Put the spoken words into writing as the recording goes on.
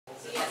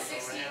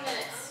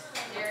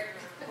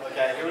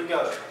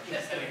go.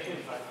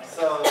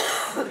 So,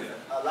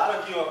 a lot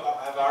of you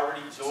have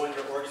already joined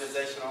the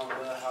organization on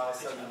Wheelhouse,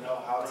 so you know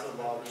how to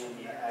log in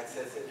and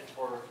access it.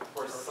 For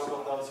some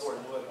of those who are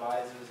new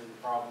advisors and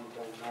probably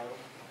don't know,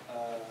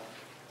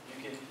 you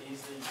can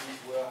easily use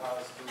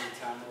Wheelhouse through the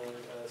TAMUG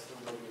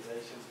student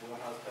organization's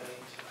Wheelhouse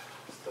page.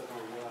 Just click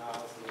on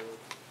Wheelhouse and it'll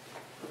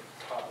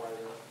pop right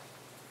up.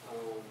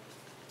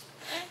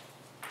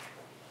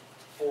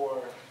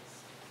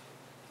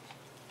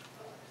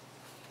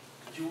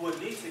 You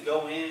would need to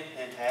go in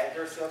and add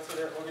yourself to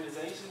their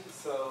organization.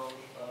 So,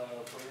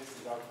 for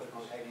instance, I'll click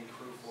on Aggie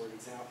Crew, for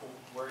example,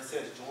 where it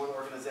says join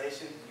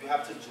organization. You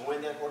have to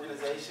join that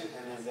organization,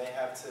 and then they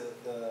have to,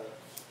 the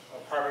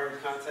primary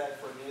contact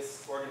for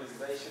this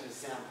organization is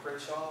Sam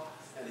Crenshaw,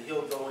 and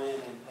he'll go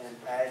in and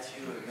add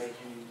you and make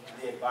you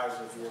the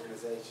advisor of the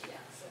organization.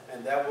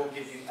 And that will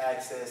give you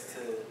access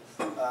to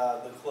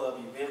the club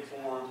event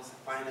forms,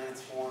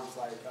 finance forms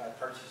like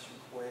purchase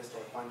request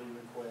or funding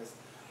request,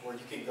 where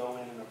you can go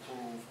in and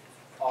approve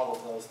all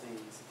of those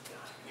things.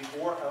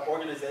 Before an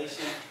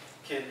organization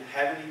can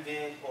have an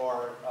event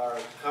or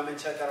come and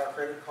check out our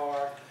credit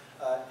card,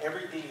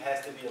 everything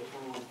has to be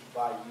approved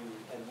by you.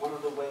 And one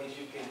of the ways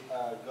you can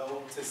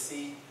go to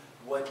see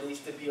what needs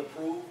to be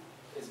approved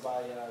is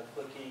by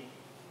clicking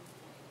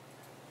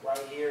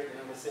right here, and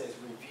then it says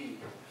review.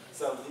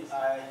 So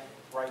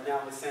right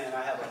now it's saying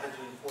I have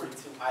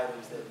 142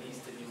 items that needs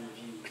to be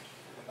reviewed.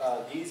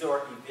 These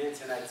are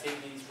events and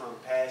activities from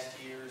past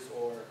years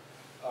or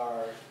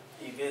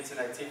events and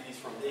activities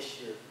from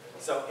this year.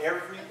 So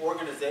every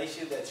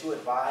organization that you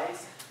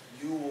advise,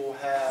 you will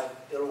have,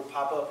 it'll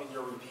pop up in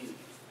your review.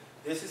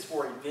 This is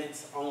for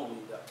events only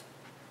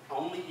though.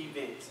 Only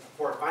events.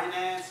 For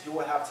finance, you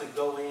will have to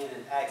go in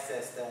and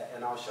access that,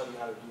 and I'll show you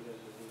how to do that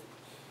in a minute.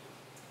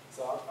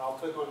 So I'll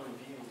click on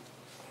review.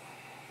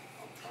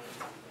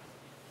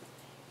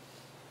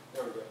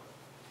 There we go.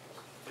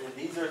 And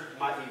these are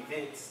my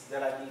events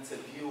that I need to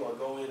view or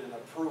go in and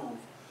approve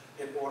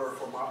in order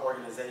for my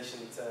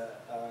organization to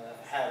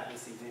have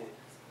this event.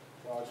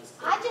 So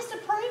I just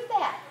approved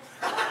that.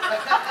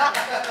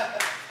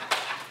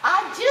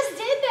 I just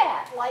did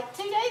that like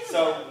 2 days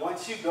ago. So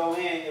once you go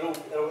in,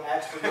 it'll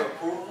ask for your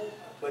approval,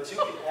 but you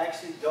can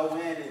actually go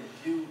in and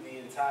view the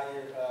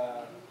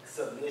entire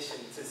submission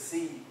to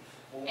see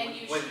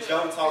when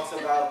Joe talks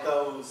about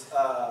those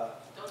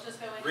Don't just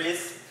go in.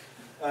 risks.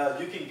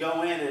 You can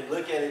go in and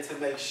look at it to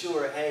make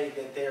sure, hey,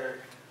 that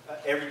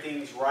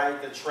everything's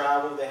right, the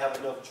travel, they have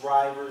enough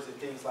drivers and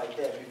things like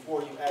that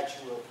before you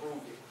actually approve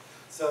it.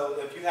 So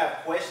if you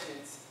have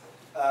questions,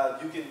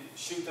 you can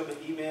shoot them an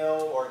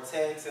email or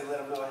text and let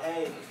them know,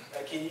 hey,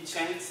 can you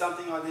change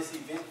something on this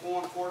event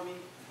form for me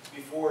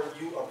before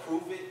you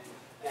approve it?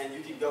 And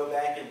you can go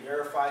back and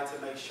verify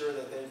to make sure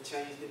that they've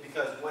changed it,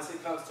 because once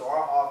it comes to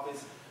our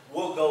office,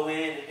 we'll go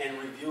in and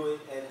review it,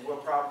 and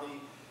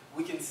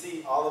we can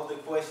see all of the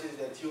questions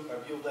that if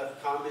you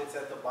left comments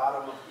at the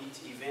bottom of each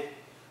event.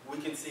 We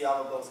can see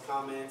all of those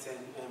comments,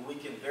 and we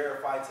can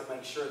verify to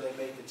make sure they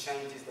made the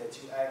changes that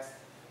you asked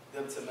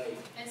them to make.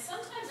 And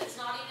sometimes it's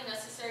not even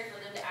necessary for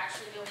them to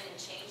actually go in and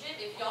change it.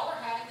 If y'all are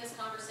having this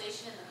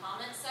conversation in the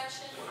comments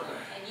section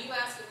and you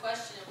ask a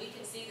question and we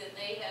can see that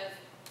they have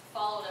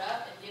followed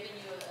up and given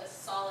you a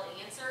solid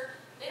answer,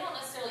 they don't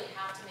necessarily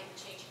have to make the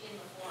change in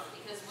the form,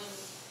 because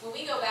when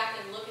we go back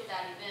and look at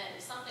that event,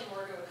 if something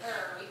were to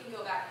occur, we can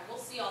go back and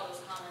we'll see all those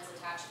comments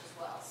attached as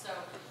well. So,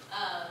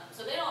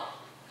 so they don't,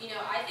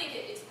 I think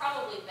it's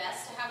probably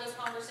best to have those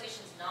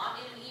conversations not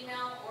in an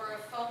email or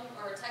a phone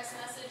or a text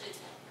message.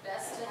 It's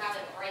best to have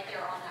it right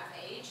there on that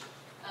page,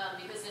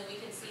 because then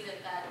we can see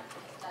that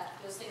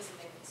those things have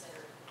been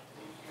considered.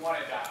 You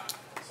want it done.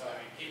 So, I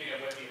mean, keeping it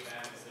with the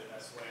event is the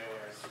best way,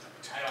 whereas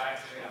I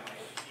actually have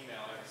my email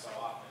every so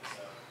often,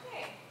 so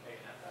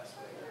making that best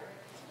way.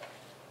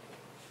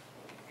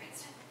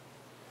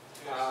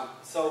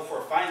 So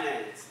for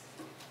finance,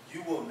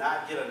 you will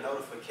not get a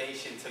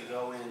notification to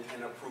go in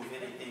and approve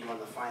anything on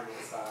the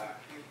finance side.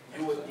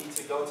 You would need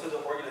to go to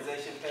the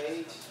organization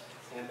page,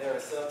 and there are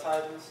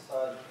subtitles.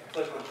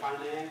 Click on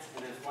finance,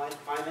 and in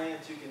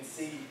finance you can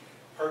see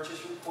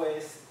purchase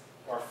request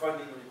or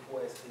funding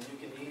request, and you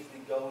can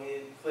easily go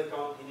in, click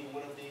on any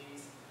one of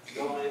these,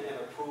 go in and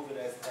approve it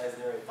as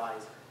their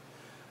advisor.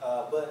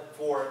 But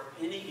for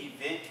any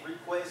event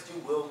request,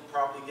 you will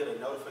probably get a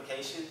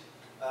notification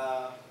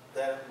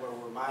that will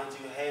remind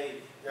you,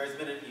 hey, there's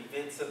been an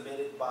event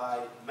submitted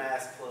by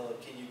Mass Club.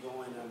 Can you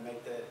go in and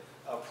make that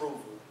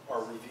approval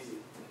or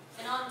review?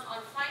 And on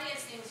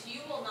finance things,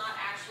 you will not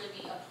actually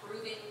be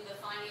approving the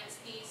finance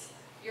piece.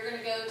 You're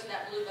going to go to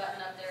that blue button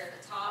up there at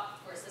the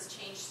top where it says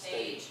change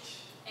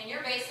stage. And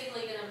you're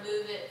basically going to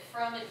move it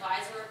from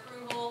advisor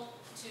approval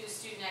to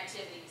student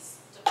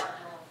activities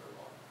departmental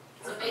approval.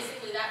 So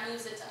basically that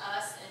moves it to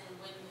us, and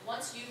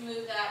once you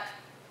move that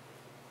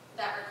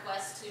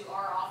request to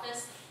our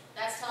office,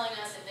 that's telling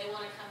us if they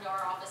want to come to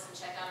our office and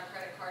check out a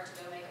credit card to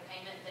go make a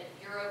payment, that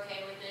you're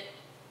okay with it,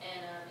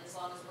 and as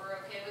long as we're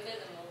okay with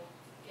it, then we'll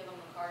give them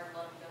a card and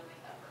let them go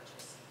make that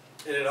purchase.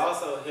 And it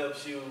also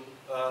helps you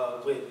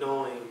with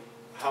knowing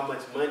how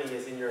much money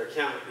is in your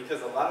account,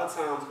 because a lot of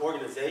times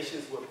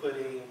organizations will put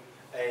in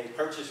a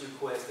purchase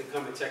request to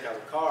come and check out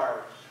a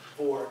card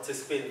to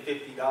spend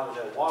 $50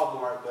 at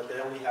Walmart, but they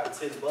only have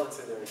 $10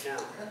 in their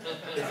account.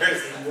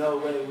 There's no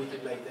way we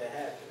can make that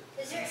happen.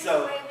 Is there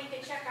any way we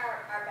could check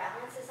our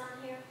balances on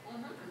here?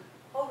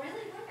 Mm-hmm. Oh,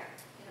 really? Where?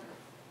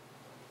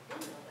 I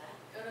didn't know that.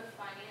 Go to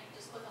finance,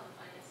 just click on the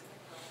finance.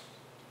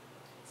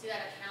 See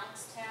that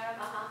accounts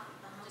tab?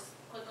 Just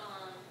click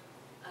on,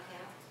 Okay.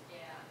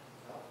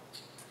 yeah.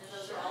 And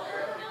those are all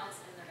their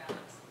accounts and their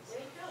balances. There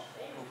you go.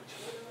 Bam.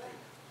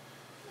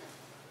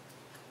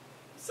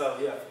 So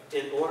yeah,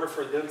 in order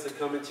for them to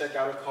come and check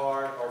out a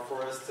card or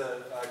for us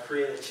to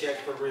create a check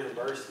for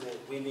reimbursement,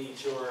 we need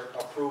your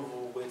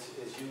approval, which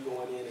is you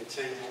going in and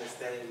changing the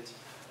stage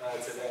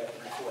to that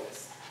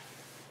request.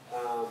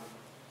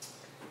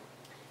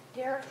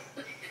 Derek,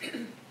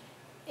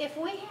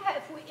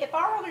 if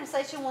our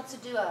organization wants to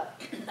do a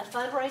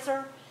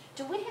fundraiser,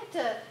 do we have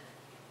to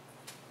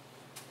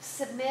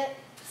submit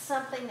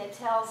something that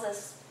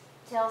tells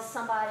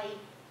somebody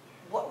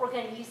what we're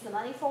going to use the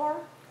money for?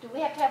 Do we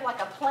have to have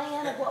like a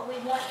plan of what we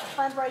want the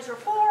fundraiser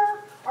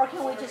for? Or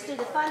can we just do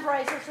the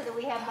fundraiser so that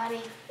we have money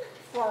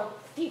for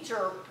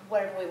future,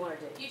 whatever we want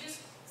to do? You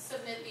just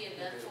submit the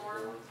event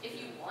form. If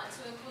you want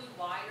to include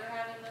why you're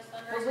having this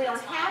fundraiser. But we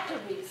don't have to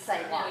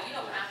say No, why. you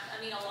don't have,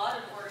 I mean, a lot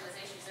of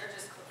organizations, they're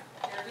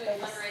doing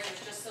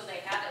fundraisers just so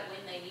they have it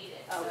when they need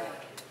it. Okay,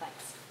 So,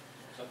 thanks.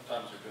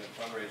 Sometimes they're doing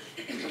fundraisers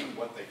because of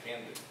what they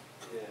can do.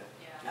 Yeah.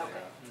 yeah.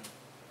 Okay.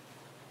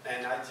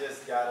 And I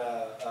just got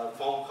a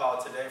phone call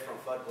today from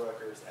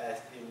Fuddruckers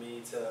asking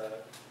me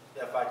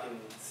if I can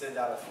send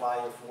out a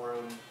flyer for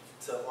them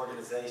to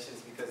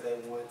organizations because they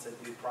want to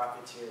do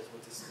profit shares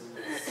with the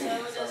students. So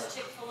does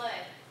Chick-fil-A.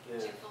 Yeah.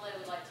 Chick-fil-A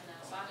would like to know,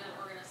 so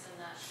we're gonna send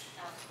that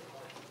out to the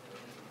board.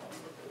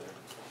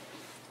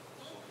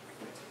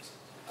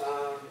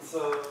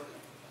 So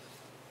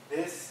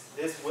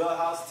this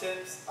Wheelhouse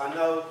tips, I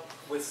know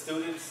with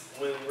students,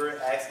 when we're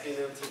asking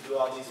them to do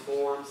all these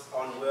forms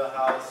on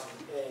Wheelhouse,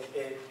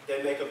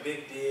 they make a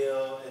big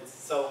deal. It's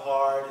so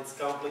hard, it's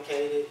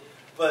complicated.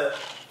 But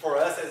for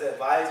us as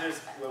advisors,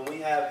 when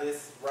we have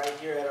this right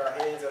here at our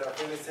hands, at our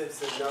fingertips,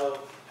 to know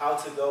how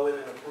to go in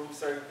and approve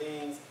certain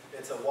things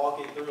and to walk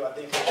it through, I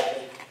think it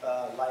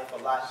will make life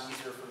a lot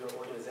easier for your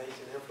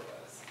organization and for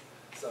us.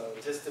 So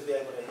just to be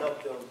able to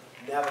help them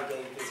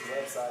navigate this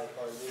website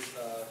or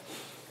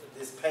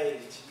this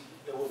page,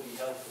 it will be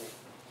helpful.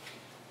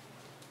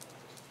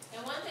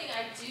 And one thing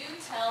I do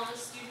tell the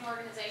student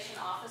organization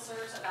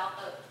officers about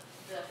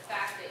the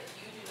fact that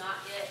you do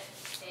not get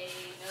a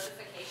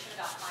notification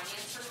about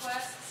finance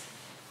requests.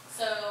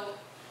 So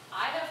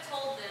I have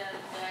told them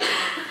that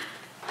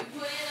you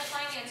put in a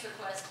finance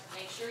request,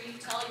 make sure you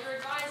tell your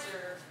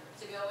advisor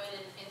to go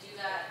in and do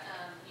that,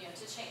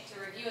 to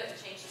review it and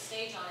change the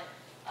stage on it.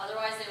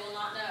 Otherwise, they will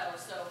not know.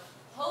 So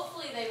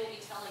hopefully they will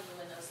be telling you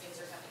when those things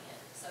are coming in.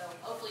 So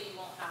hopefully you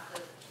won't have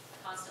to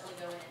constantly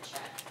go in and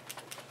check.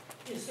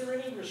 Is there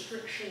any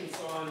restrictions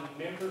on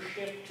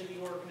membership to the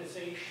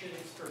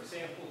organizations? For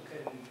example,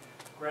 can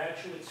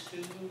graduate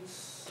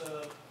students?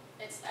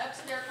 It's up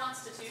to their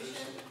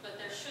constitution, but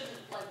there shouldn't,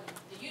 like,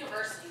 the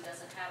university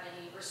doesn't have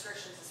any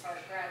restrictions as far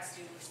as grad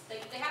students. They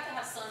have to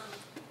have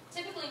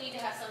typically need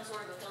to have some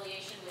sort of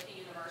affiliation with the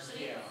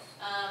university. Yeah.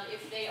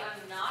 If they are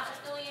not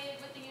affiliated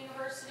with the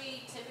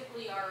university,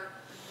 typically our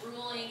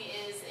ruling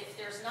is if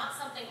there's not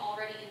something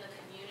already in the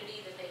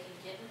community that they can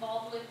get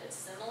involved with that's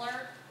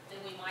similar, then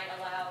we might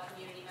allow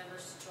community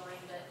members to join,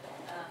 but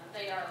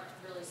they are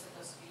really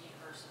supposed to be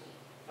university.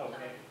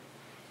 Okay.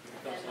 It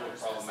becomes a little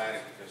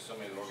problematic because so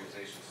many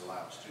organizations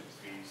allow student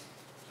fees.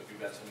 So if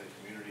you've got somebody in the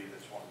community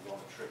that's wanting to go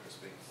on a trip that's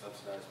being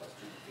subsidized by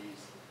student fees,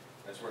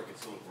 that's where it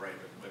gets a little gray.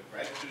 But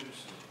grad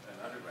students and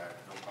undergrad,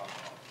 no problem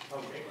at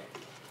all. Okay.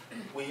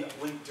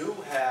 We do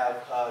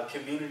have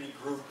community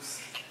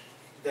groups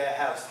that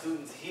have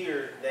students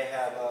here. They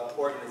have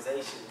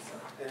organizations,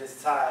 and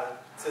it's tied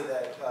to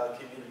that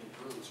community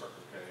group.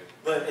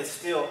 But it's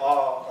still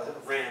all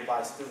ran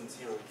by students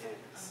here on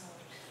campus.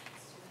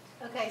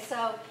 Okay,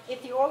 so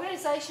if the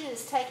organization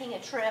is taking a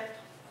trip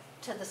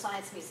to the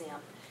Science Museum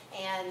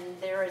and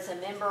there is a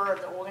member of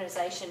the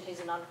organization who's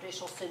a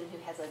non-traditional student who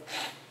has a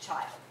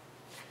child,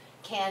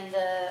 can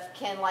the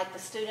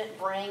student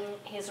bring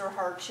his or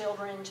her child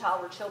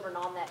or children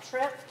on that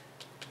trip?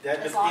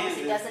 As long as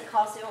it doesn't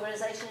cost the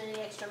organization any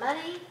extra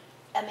money?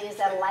 I mean, is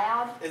that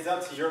allowed? It's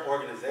up to your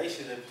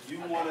organization. If you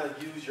want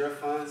to use your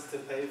funds to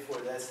pay for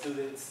that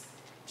student's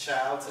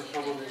child to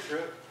come on the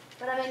trip.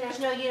 But I mean, there's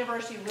no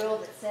university rule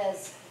that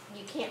says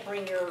you can't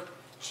bring your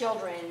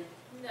children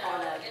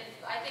on a and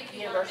I think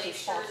you want to make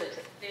sure university-sponsored that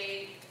trip.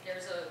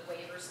 there's a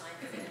waiver signed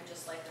for them,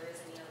 just like there is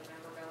any other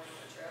member going on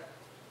the trip.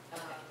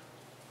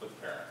 With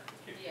the parent.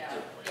 The kid Yeah,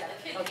 the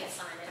kid Okay. can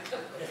sign it,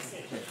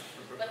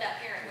 but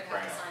that parent would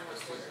have to sign one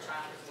for their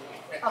child as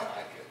well.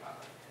 Okay.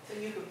 So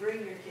you could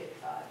bring your kid,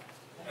 Todd.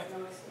 That's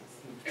no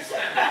excuse.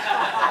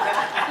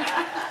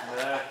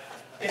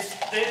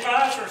 The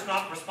advisor is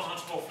not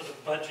responsible for the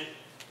budget,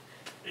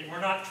 and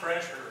we're not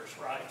treasurers,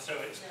 right? So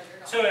it's No,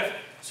 you're not.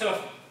 so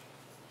if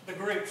the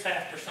group's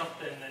after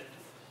something that,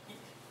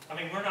 I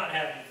mean, we're not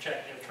having to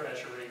check their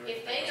treasury or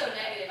If they anything. go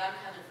negative, I'm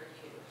coming for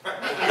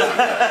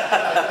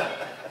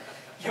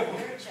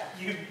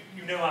you.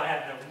 You know I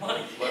have no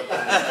money. You have a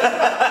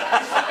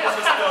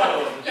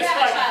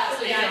child,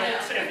 so yeah, I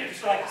know.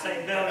 It's like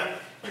saying, Bill,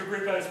 your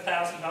group owes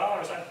 $1,000,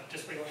 I'd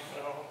just be like,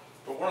 well.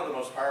 But one of the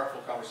most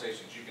powerful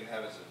conversations you can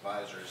have as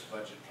advisors is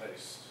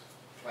budget-based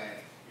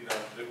planning. You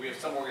know, we have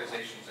some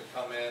organizations that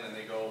come in and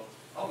they go,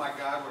 oh my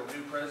God, we're a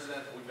new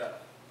president, we've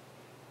got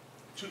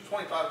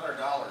 $2,500,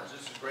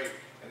 this is great,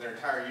 and their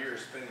entire year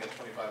is spending that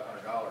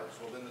 $2,500.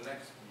 Well, then the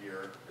next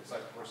year, it's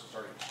like the person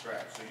starting from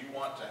scratch. So you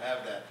want to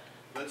have that,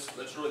 let's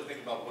really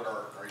think about what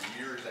our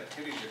year's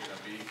activities are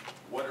gonna be,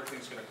 what are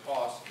things gonna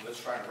cost, and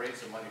let's try and raise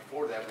some money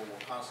for that, but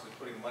we're constantly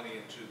putting money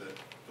into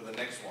for the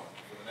next one,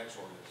 for the next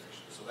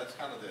organization. So that's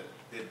kind of the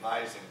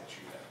advising that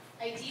you have.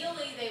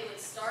 Ideally, they would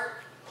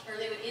start, or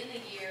they would end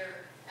the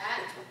year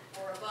at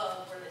or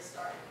above where they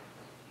started.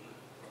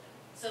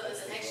 So that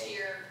the next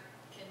year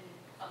can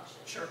function.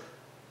 Sure.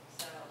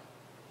 So,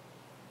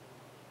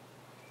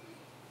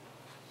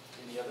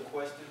 Any other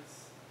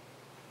questions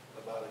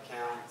about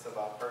accounts,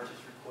 about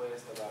purchase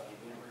requests, about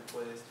event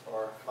requests,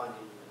 or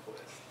funding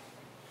requests?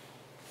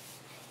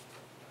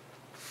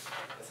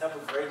 Let's have a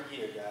great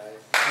year,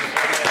 guys.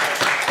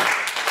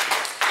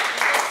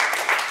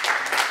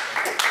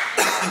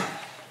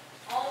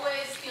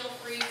 always feel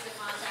free to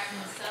contact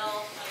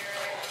myself,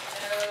 Eric,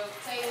 Joe,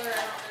 Taylor.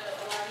 I don't know,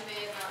 a lot of you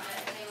may have not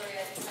met Taylor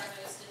yet. He's our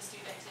newest in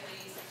student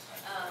activities.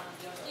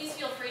 Please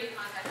feel free to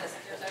contact us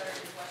if there's ever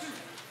any questions.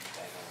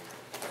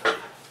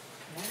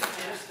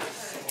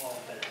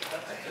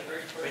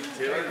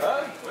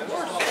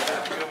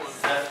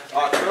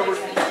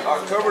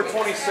 October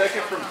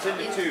 22nd from 10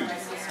 to 2.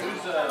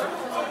 Who's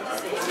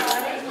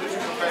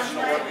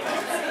professional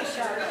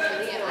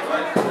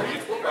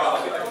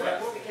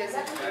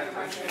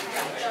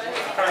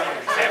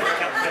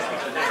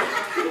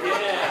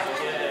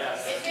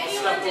If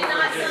anyone did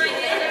not sign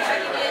in,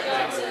 everybody did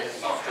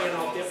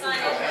want to sign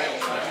in.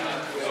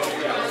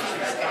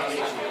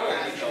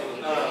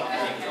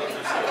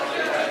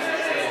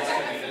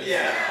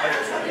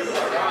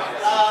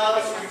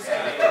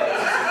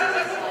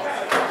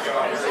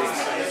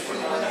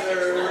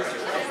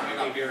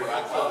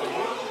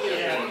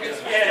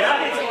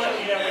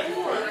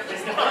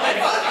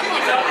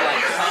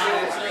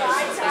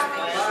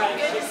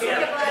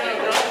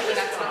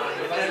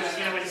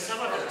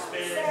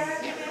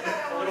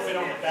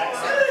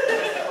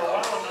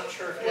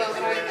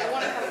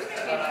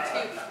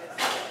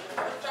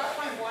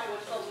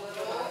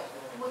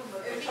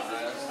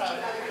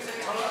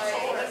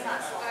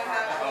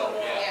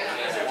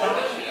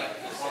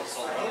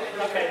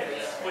 Okay,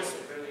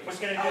 was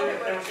going to do,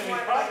 there was going to be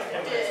a project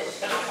over there.